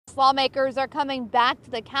Lawmakers are coming back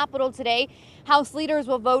to the Capitol today. House leaders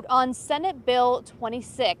will vote on Senate Bill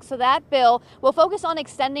 26. So that bill will focus on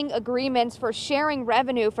extending agreements for sharing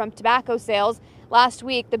revenue from tobacco sales. Last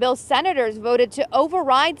week, the bill's senators voted to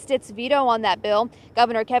override Stitt's veto on that bill.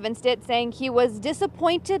 Governor Kevin Stitt saying he was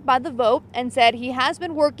disappointed by the vote and said he has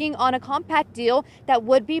been working on a compact deal that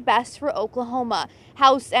would be best for Oklahoma.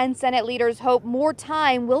 House and Senate leaders hope more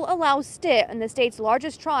time will allow Stitt and the state's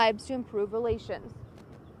largest tribes to improve relations.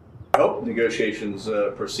 I hope negotiations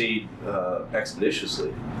proceed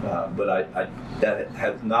expeditiously, but that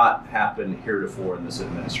has not happened heretofore in this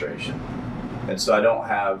administration. And so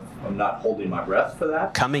I'm not holding my breath for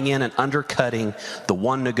that. Coming in and undercutting the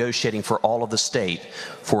one negotiating for all of the state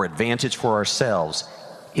for advantage for ourselves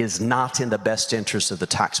is not in the best interest of the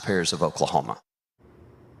taxpayers of Oklahoma.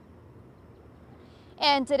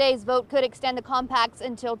 And today's vote could extend the compacts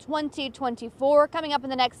until 2024. Coming up in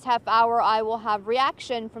the next half hour, I will have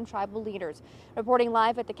reaction from tribal leaders. Reporting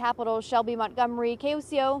live at the Capitol, Shelby Montgomery,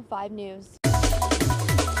 KOCO 5 News.